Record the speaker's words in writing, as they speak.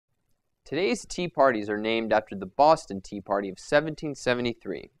Today's tea parties are named after the Boston Tea Party of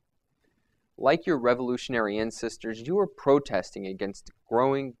 1773. Like your revolutionary ancestors, you are protesting against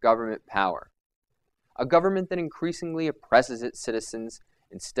growing government power, a government that increasingly oppresses its citizens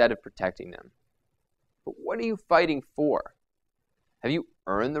instead of protecting them. But what are you fighting for? Have you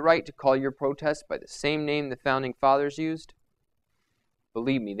earned the right to call your protest by the same name the Founding Fathers used?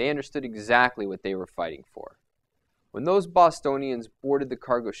 Believe me, they understood exactly what they were fighting for. When those Bostonians boarded the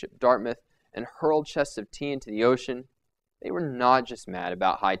cargo ship Dartmouth and hurled chests of tea into the ocean, they were not just mad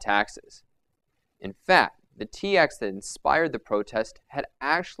about high taxes. In fact, the tea acts that inspired the protest had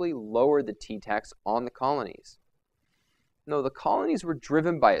actually lowered the tea tax on the colonies. No, the colonies were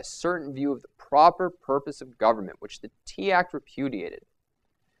driven by a certain view of the proper purpose of government, which the Tea Act repudiated.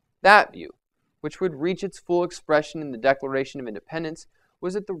 That view, which would reach its full expression in the Declaration of Independence,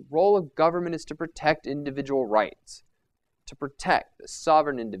 was that the role of government is to protect individual rights, to protect the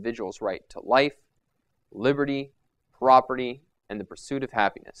sovereign individual's right to life, liberty, property, and the pursuit of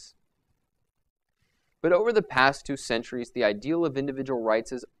happiness. But over the past 2 centuries, the ideal of individual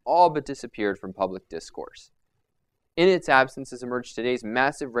rights has all but disappeared from public discourse. In its absence has emerged today's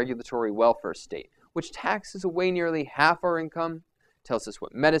massive regulatory welfare state, which taxes away nearly half our income, tells us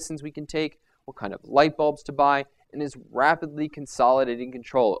what medicines we can take, what kind of light bulbs to buy, and is rapidly consolidating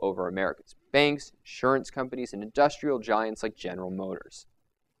control over America's banks, insurance companies, and industrial giants like General Motors.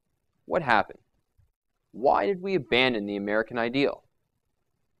 What happened? Why did we abandon the American ideal?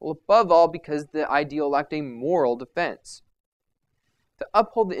 Well, above all, because the ideal lacked a moral defense. To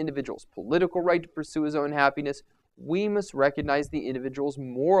uphold the individual's political right to pursue his own happiness, we must recognize the individual's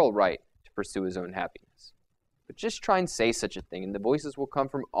moral right to pursue his own happiness. But just try and say such a thing, and the voices will come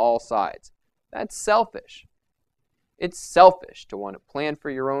from all sides. That's selfish. It's selfish to want to plan for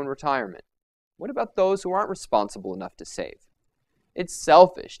your own retirement. What about those who aren't responsible enough to save? It's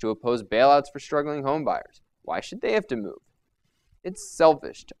selfish to oppose bailouts for struggling homebuyers. Why should they have to move? It's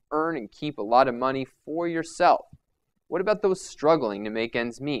selfish to earn and keep a lot of money for yourself. What about those struggling to make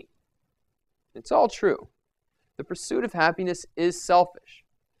ends meet? It's all true. The pursuit of happiness is selfish.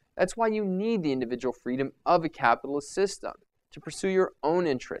 That's why you need the individual freedom of a capitalist system, to pursue your own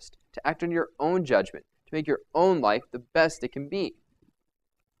interest, to act on your own judgment, to make your own life the best it can be.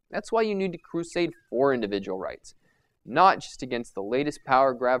 That's why you need to crusade for individual rights, not just against the latest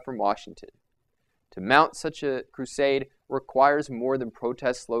power grab from Washington. To mount such a crusade requires more than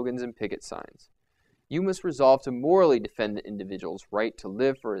protest slogans and picket signs. You must resolve to morally defend the individual's right to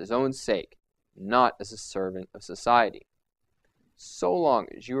live for his own sake, not as a servant of society. So long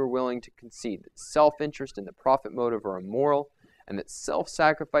as you are willing to concede that self-interest and the profit motive are immoral, and that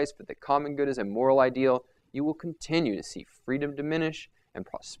self-sacrifice for the common good is a moral ideal, you will continue to see freedom diminish and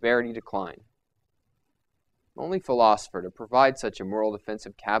prosperity decline. The only philosopher to provide such a moral defense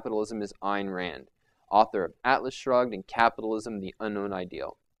of capitalism is Ayn Rand, author of Atlas Shrugged and Capitalism, the Unknown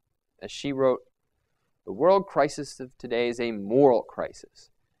Ideal. As she wrote, "The world crisis of today is a moral crisis,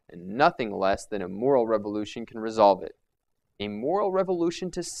 and nothing less than a moral revolution can resolve it. A moral revolution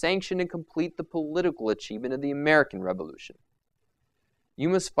to sanction and complete the political achievement of the American Revolution. You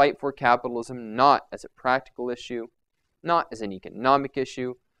must fight for capitalism not as a practical issue, not as an economic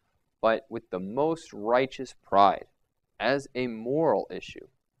issue, but with the most righteous pride, as a moral issue.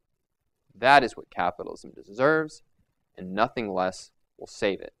 That is what capitalism deserves, and nothing less will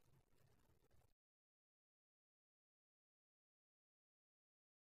save it."